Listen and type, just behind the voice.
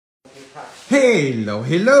Hello,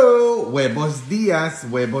 hello, huevos días,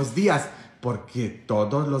 porque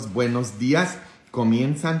todos los buenos días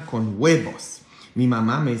comienzan con huevos. Mi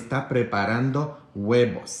mamá me está preparando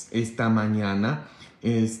huevos. Esta mañana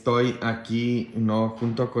estoy aquí, no,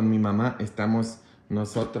 junto con mi mamá, estamos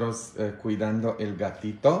nosotros cuidando el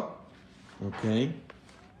gatito. Ok,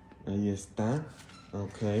 ahí está,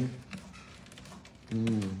 ok.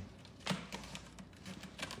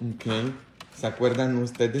 Ok. ¿Se acuerdan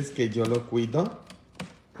ustedes que yo lo cuido?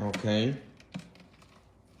 Ok.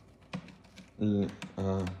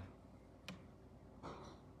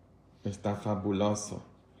 Está fabuloso.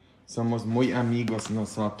 Somos muy amigos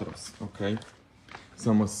nosotros, ok.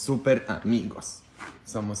 Somos súper amigos.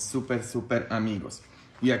 Somos súper amigos.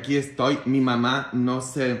 Y aquí estoy. Mi mamá no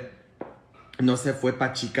se fue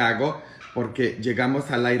para Chicago porque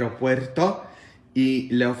llegamos al aeropuerto y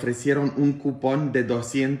le ofrecieron un cupón de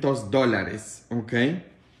 $200, ¿ok?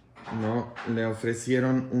 No, le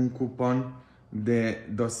ofrecieron un cupón de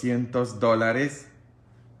 $200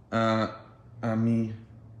 a mi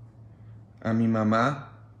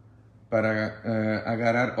mamá para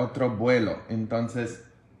agarrar otro vuelo. Entonces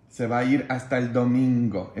se va a ir hasta el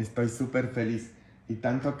domingo. Estoy súper feliz. Y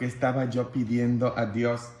tanto que estaba yo pidiendo a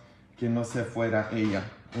Dios que no se fuera ella,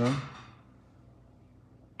 ¿no?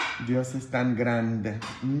 Dios es tan grande.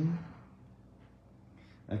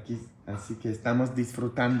 Aquí, así que estamos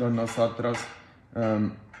disfrutando nosotros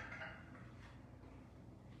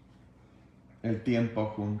el tiempo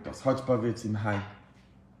juntos. Chodź powiedz im hi.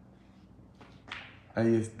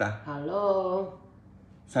 Ahí está. Hello.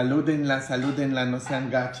 Salúdenla, salúdenla, no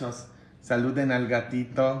sean gachos. Saluden al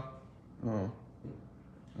gatito. Oh.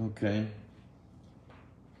 Ok.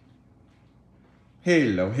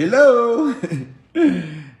 Hello, hello.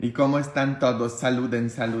 ¿Y cómo están todos? Saluden,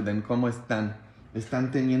 saluden. ¿Cómo están? ¿Están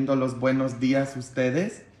teniendo los buenos días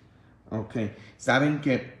ustedes? Ok. Saben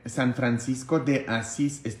que San Francisco de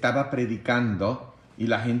Asís estaba predicando y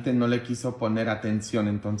la gente no le quiso poner atención.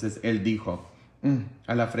 Entonces él dijo,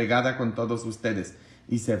 a la fregada con todos ustedes.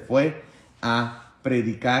 Y se fue a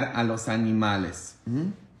predicar a los animales.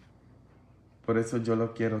 Por eso yo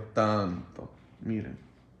lo quiero tanto. Miren.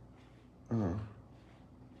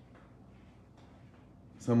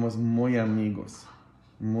 Somos muy amigos.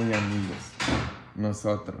 Muy amigos.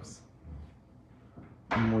 Nosotros.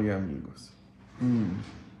 Muy amigos.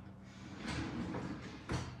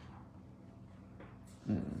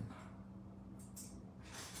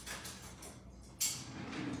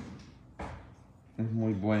 Es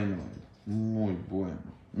muy bueno. Muy bueno.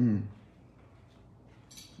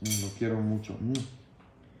 Lo quiero mucho.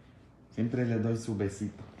 Siempre le doy su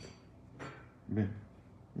besito. Ven.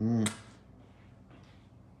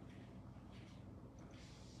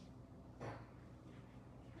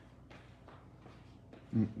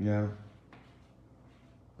 Ja.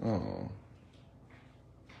 O.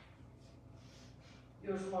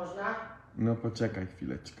 Już można? No poczekaj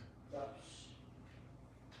chwileczkę. Dobrze.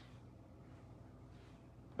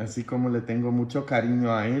 Así como le tengo mucho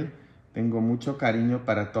cariño a él, tengo mucho cariño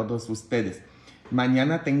para todos ustedes.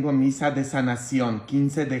 Mañana tengo misa de sanación,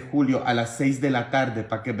 15 de julio a las 6 de la tarde,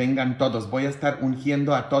 para que vengan todos. Voy a estar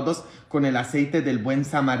ungiendo a todos con el aceite del buen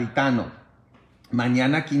samaritano.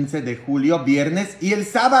 Mañana 15 de julio, viernes, y el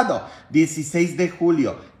sábado 16 de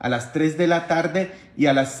julio a las 3 de la tarde y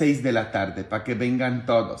a las 6 de la tarde, para que vengan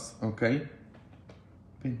todos, ¿ok?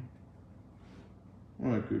 Ven.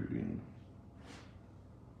 Ay, qué lindo.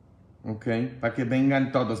 Ok, para que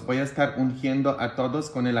vengan todos. Voy a estar ungiendo a todos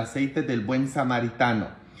con el aceite del buen samaritano.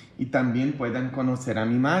 Y también puedan conocer a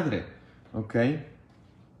mi madre. Ok,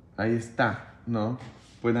 ahí está, ¿no?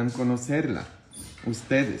 Puedan conocerla.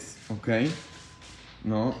 Ustedes, ok.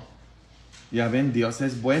 ¿No? Ya ven, Dios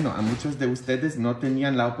es bueno. A muchos de ustedes no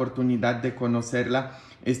tenían la oportunidad de conocerla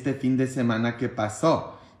este fin de semana que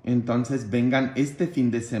pasó. Entonces vengan este fin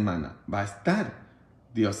de semana. Va a estar.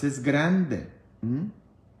 Dios es grande.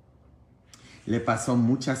 Le pasó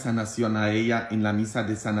mucha sanación a ella en la misa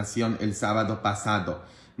de sanación el sábado pasado.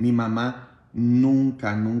 Mi mamá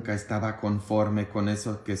nunca estaba conforme con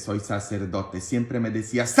eso que soy sacerdote. Siempre me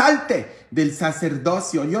decía, salte del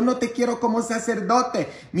sacerdocio. Yo no te quiero como sacerdote.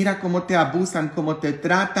 Mira cómo te abusan, cómo te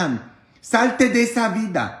tratan. Salte de esa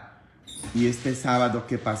vida. Y este sábado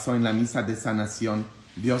que pasó en la misa de sanación,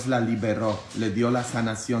 Dios la liberó, le dio la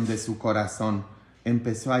sanación de su corazón.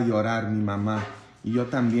 Empezó a llorar mi mamá. Y yo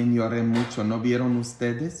también lloré mucho. ¿No vieron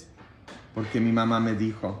ustedes? Porque mi mamá me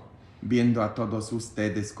dijo, viendo a todos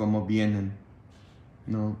ustedes cómo vienen.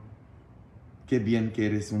 No, qué bien que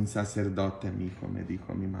eres un sacerdote, mi hijo, me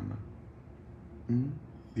dijo mi mamá.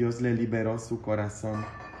 Dios le liberó su corazón.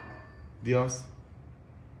 Dios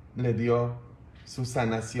le dio su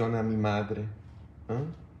sanación a mi madre. ¿Eh?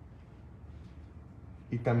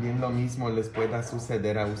 Y también lo mismo les pueda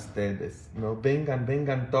suceder a ustedes, ¿no? Vengan,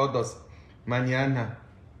 vengan todos. Mañana,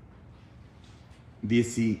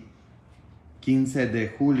 15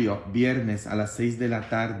 de julio, viernes a las 6 de la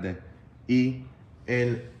tarde. Y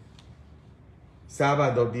el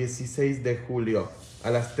sábado, 16 de julio, a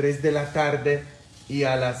las 3 de la tarde y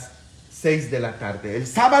a las 6 de la tarde. El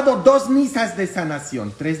sábado, 2 misas de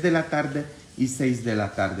sanación, 3 de la tarde y 6 de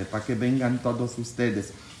la tarde, para que vengan todos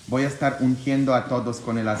ustedes. Voy a estar ungiendo a todos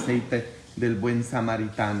con el aceite del buen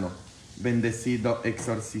samaritano, bendecido,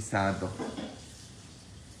 exorcizado.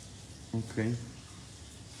 Ok.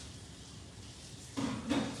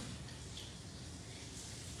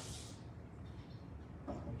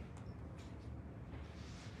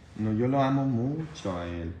 No, yo lo amo mucho a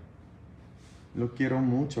él. Lo quiero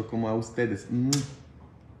mucho, como a ustedes.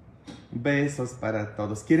 Besos para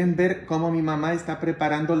todos. ¿Quieren ver cómo mi mamá está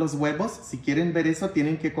preparando los huevos? Si quieren ver eso,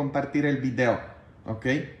 tienen que compartir el video, ¿ok?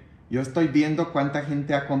 Yo estoy viendo cuánta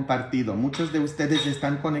gente ha compartido. Muchos de ustedes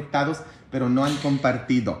están conectados, pero no han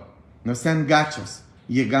compartido. No sean gachos.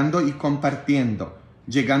 Llegando y compartiendo.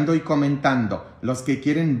 Llegando y comentando. Los que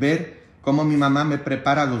quieren ver cómo mi mamá me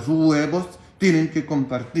prepara los huevos, tienen que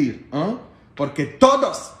compartir, ¿eh? Porque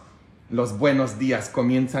todos los buenos días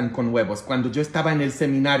comienzan con huevos. Cuando yo estaba en el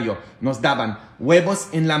seminario, nos daban huevos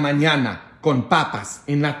en la mañana con papas,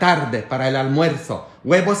 en la tarde para el almuerzo,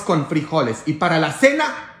 huevos con frijoles y para la cena,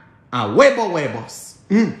 a huevos.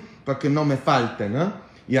 Para que no me falten, ¿eh?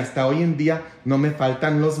 Y hasta hoy en día no me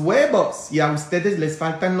faltan los huevos. ¿Y a ustedes les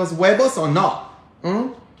faltan los huevos o no?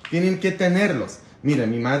 Tienen que tenerlos. Mire,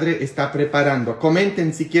 mi madre está preparando.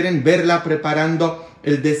 Comenten si quieren verla preparando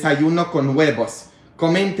el desayuno con huevos.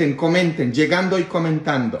 Comenten, comenten, llegando y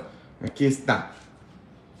comentando. Aquí está.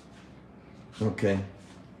 Ok.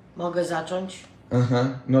 Mogę zacząć?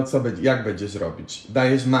 Aha, no co jak będziesz robić?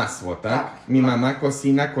 Dajesz masło, tak? Tak. Mi mamá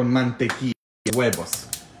cocina con mantequilla, huevos.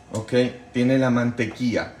 Ok, tiene la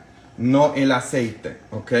mantequilla, no el aceite,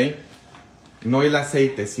 ok. No el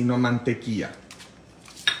aceite, sino mantequilla.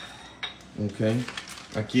 Ok,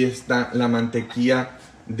 aquí está la mantequilla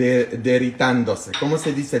derritándose. ¿Cómo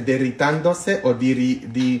se dice? ¿Derritándose o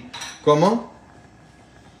cómo?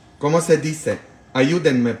 ¿Cómo se dice?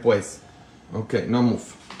 Ayúdenme pues. Ok, no move.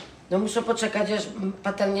 No muszę poczekać, aż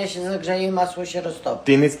patelnia się zagrzeje i masło się roztopi.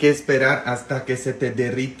 Tienes que esperar hasta que se te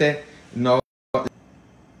derrite. No.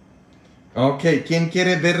 Ok, ¿quién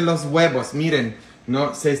quiere ver los huevos? Miren,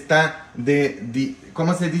 no se está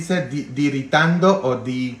 ¿cómo se dice? Derritando o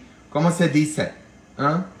 ¿cómo se dice?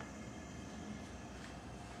 ¿Ah?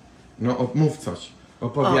 No, mów coś.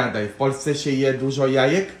 Opowiadaj. W Polsce się je dużo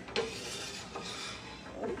jajek?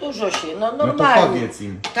 Dużo się, no No to normalnie. powiedz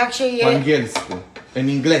im. Tak się Po je. angielsku. En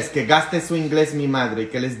inglés. Que gaste su inglés mi madre. Y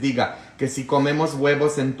que les diga que si comemos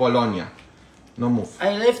huevos en Polonia. No move.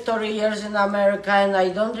 I lived 30 years in America and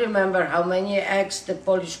I don't remember how many eggs the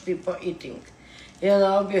Polish people eating. You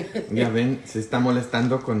know? Ya ven, se está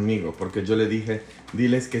molestando conmigo porque yo le dije,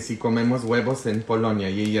 diles que si comemos huevos en Polonia.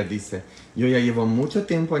 Y ella dice, yo ya llevo mucho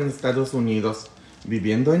tiempo en Estados Unidos,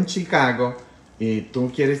 viviendo en Chicago, y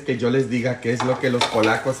tú quieres que yo les diga qué es lo que los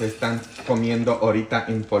polacos están comiendo ahorita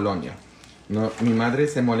en Polonia. No, mi madre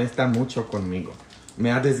se molesta mucho conmigo.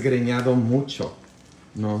 Me ha desgreñado mucho.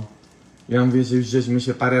 No. Ja mówię, że już żeśmy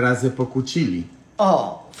się parę razy pokłócili.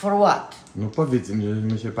 Oh, for what? No powiedz mi,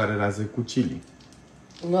 żeśmy się parę razy kłócili.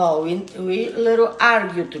 No, we little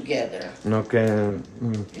argue together. No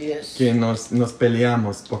Yes. que nos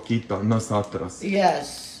peleamos poquito, nosotros.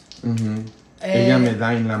 Yes. Ella me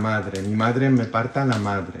da en la madre. Mi madre me parta la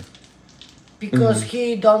madre. Because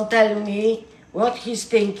he don't tell me what he's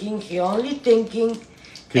thinking. He only thinking.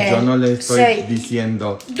 Que yo no le estoy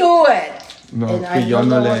diciendo. Do it. No, And que I yo don't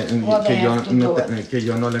no know le, what I have to do it. que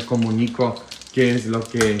yo no le comunico qué es lo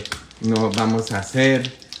que no vamos a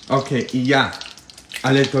hacer. Ok, y ya.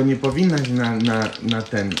 Ale to nie powinnaś na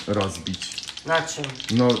ten rozbić. Na czym?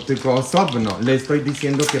 No, tylko osobno. Le estoy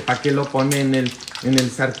diciendo que pa' que lo pone en el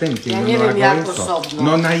sartén, que Ja yo nie no wiem, hago jak eso. osobno.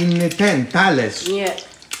 No na inny ten, talerz. Nie,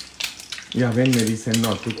 Ya ven, me dice,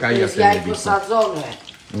 no, tú to jest cállate, le jajko dije. sadzone.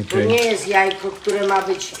 To Okej. nie jest jajko, które ma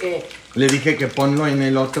być... Le dije que ponlo en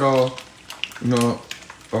el otro, no,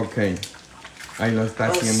 ok. Ahí lo está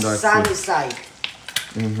haciendo así. sunny side.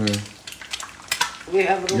 We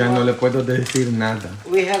have room Ya no le puedo decir nada.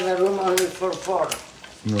 We have a room only for 4.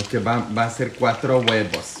 No, que va a ser 4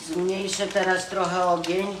 huevos. Zmniejszę teraz trochę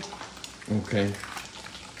ogień. Ok.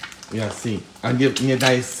 Y así. ¿A ¿Me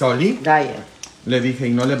dais soli? Daję. Le dije,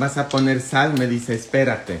 ¿y no le vas a poner sal? Me dice,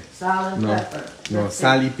 espérate. Salt and No, pepper. no, That's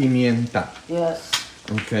sal it. y pimienta. Yes.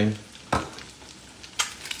 Ok.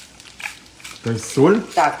 ¿Esto es sal?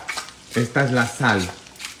 Tak. Esta es la sal.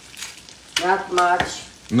 Not much.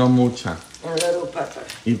 No mucha. And little pepper.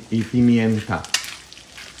 I pimienta.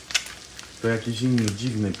 To jakiś inny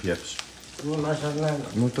dziwny pieprz. Nie ma żadnego.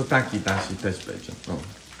 No to taki Dasi też będzie. O.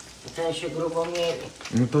 Ten się grubo mieli.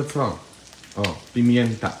 No to co? O,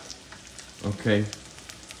 pimienta. Ok.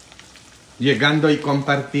 Llegando y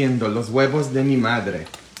compartiendo los huevos de mi madre.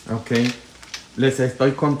 Ok. Les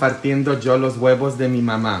estoy compartiendo yo los huevos de mi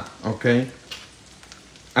mamá. Ok.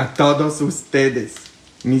 A todos ustedes,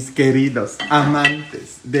 mis queridos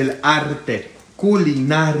amantes del arte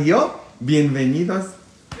culinario, bienvenidos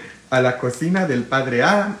a la cocina del Padre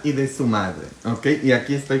Adam y de su madre. Ok. Y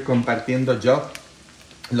aquí estoy compartiendo yo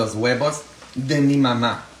los huevos de mi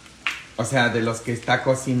mamá, o sea, de los que está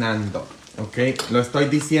cocinando, ¿ok? Lo estoy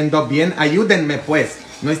diciendo bien, ayúdenme pues,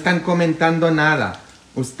 no están comentando nada,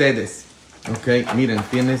 ustedes, ¿ok? Miren,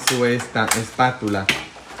 tiene su espátula,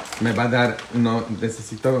 me va a dar, no,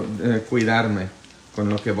 necesito cuidarme con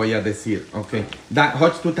lo que voy a decir, ¿ok?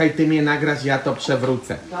 Chodź tutaj, ty mnie nagrasz, ja to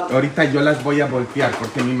przewrócę. Ahorita yo las voy a voltear,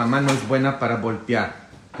 porque mi mamá no es buena para voltear.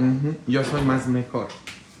 Yo soy más mejor.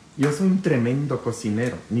 Yo soy un tremendo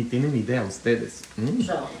cocinero, ni tienen idea ustedes.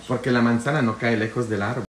 Porque la manzana no cae lejos del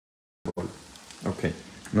árbol. Ok,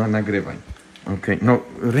 no nagrywaj. Ok, no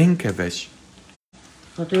rękę weź.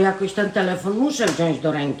 No to jakoś ten telefon muszę wziąć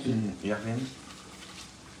do ręki. Ya ven.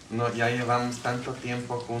 No, ya llevamos tanto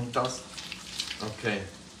tiempo juntos. Ok.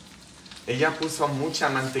 Ella puso mucha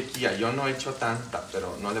mantequilla, yo no he hecho tanta,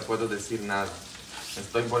 pero no le puedo decir nada.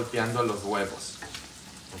 Estoy volteando los huevos.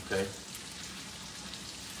 Ok.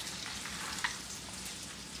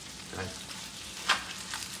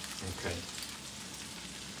 Okay.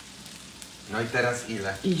 No i teraz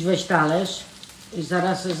ile? Idź weź talerz i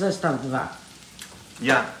zaraz zestaw dwa.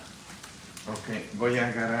 Ja. Okej, voy a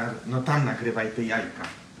agarrar... No tam nagrywaj te jajka.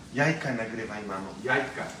 Jajka nagrywaj, mamo.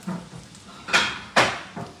 Jajka.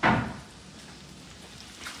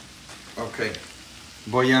 Okej.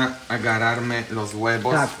 Voy a agarrarme los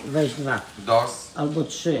huevos. Tak, weź dwa. Dos. Albo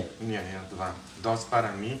trzy. Nie, ja dwa. Dos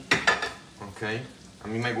para mí. Okej. A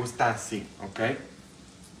mí me gusta así, ¿ok?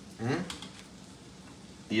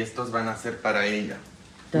 Y estos van a ser para ella.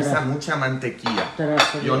 Usa mucha mantequilla.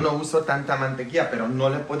 Yo no uso tanta mantequilla, pero no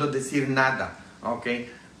le puedo decir nada, ¿ok?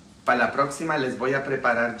 Para la próxima les voy a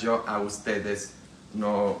preparar yo a ustedes,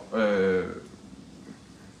 no,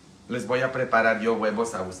 les voy a preparar yo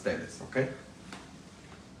huevos a ustedes, ¿ok?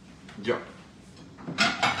 Yo.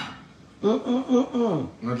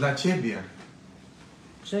 No dla ciebie.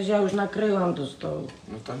 Przecież ja już nakryłam do stołu.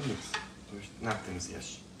 No to nic, to już na tym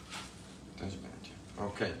zjesz. Też będzie.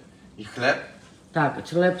 Okej. I chleb? Tak,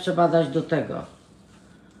 chleb trzeba dać do tego.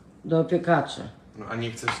 Do opiekaczy. No a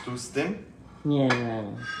nie chcesz tu z tym? Nie.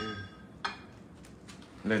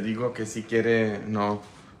 Le digo que si quiere, no,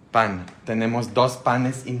 pan. Tenemos dos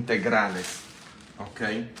panes integrales. ¿Ok?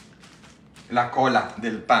 La cola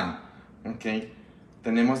del pan. ¿Ok?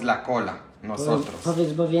 Tenemos la cola, nosotros.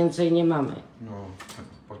 Powiedz, bo więcej nie mamy. No,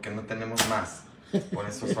 porque no tenemos más. Por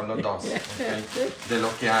eso solo dos. ¿Ok? De lo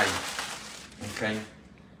que hay. ¿Ok?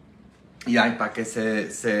 Y hay para que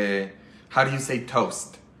se... How do you say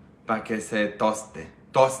toast? Para que se toste.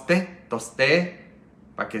 Toste,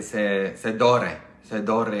 para que se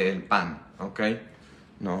dore el pan, ¿ok?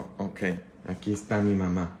 No, ok, aquí está mi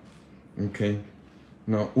mamá, ¿ok?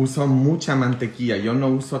 No, uso mucha mantequilla, yo no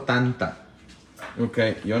uso tanta, ¿ok?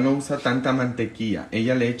 Yo no uso tanta mantequilla,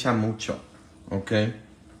 ella le echa mucho, ¿ok?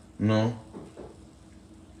 No,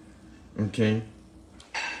 ¿ok?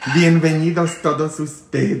 Bienvenidos todos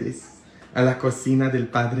ustedes a la cocina del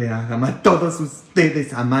Padre Adam, a todos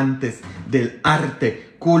ustedes amantes del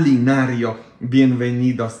arte culinario,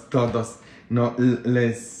 bienvenidos todos. No,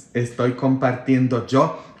 les estoy compartiendo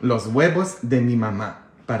yo los huevos de mi mamá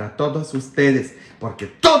para todos ustedes, porque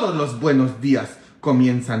todos los buenos días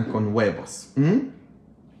comienzan con huevos.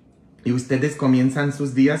 ¿Y ustedes comienzan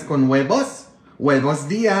sus días con huevos? Huevos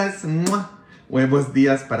días, ¡mua! Huevos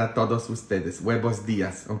días para todos ustedes, huevos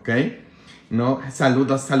días, ¿ok? No,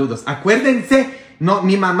 saludos, saludos. Acuérdense, no,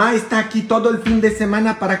 mi mamá está aquí todo el fin de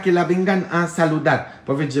semana para que la vengan a saludar.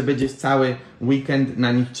 Powiedz, że będziesz cały weekend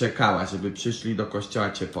na nich czekała, żeby przyszli do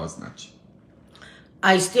kościoła cię poznać.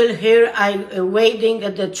 I still here, I'm waiting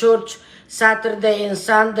at the church Saturday and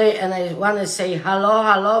Sunday, and I want to say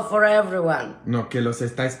hello for everyone. No, que los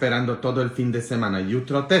está esperando todo el fin de semana.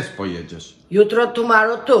 Jutro też pojedziesz. Jutro,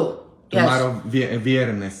 tomorrow too. Tomorrow, Yes.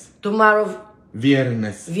 viernes. Tomorrow,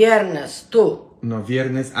 Viernes. too. No,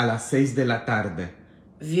 viernes a las 6 de la tarde.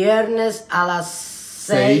 Viernes a las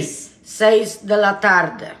 6 de la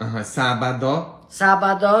tarde. Ajá, sábado.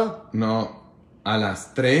 sábado, no, a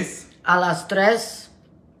las 3 a las 3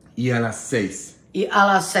 y a las 6 y a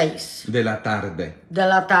las 6 de la tarde. de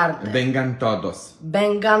la tarde. Vengan todos.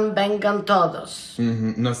 Vengan, vengan todos.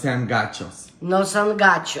 No sean gachos. No sean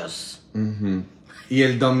gachos. Y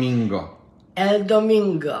el domingo El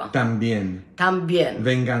domingo también. también.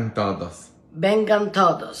 Vengan todos. Vengan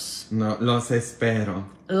todos. No, los espero.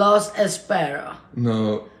 Los espero.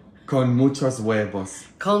 No, con muchos huevos.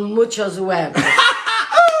 Con muchos huevos.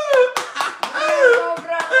 ¡Bravo,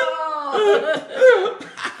 bravo!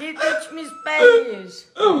 He teach me Spanish.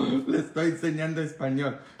 Le estoy enseñando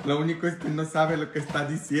español. Lo único es que no sabe lo que está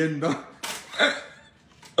diciendo.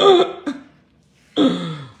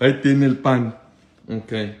 Ahí tiene el pan.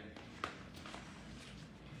 Ok.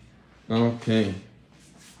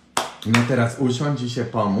 No teraz usiądź i się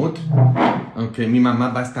pomódl. Ok, mi mamá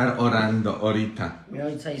va a estar orando ahorita.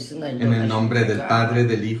 En el nombre del Padre,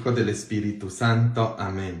 del Hijo, del Espíritu Santo.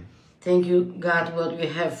 Amén. Thank you, God, what we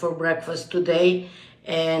have for breakfast today.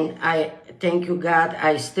 And I thank you, God,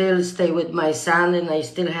 I still stay with my son and I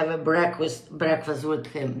still have a breakfast with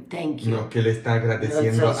him. Thank you. No, que le está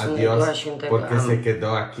agradeciendo a Dios porque se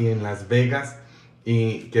quedó aquí en Las Vegas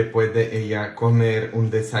y que puede ella comer un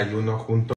desayuno junto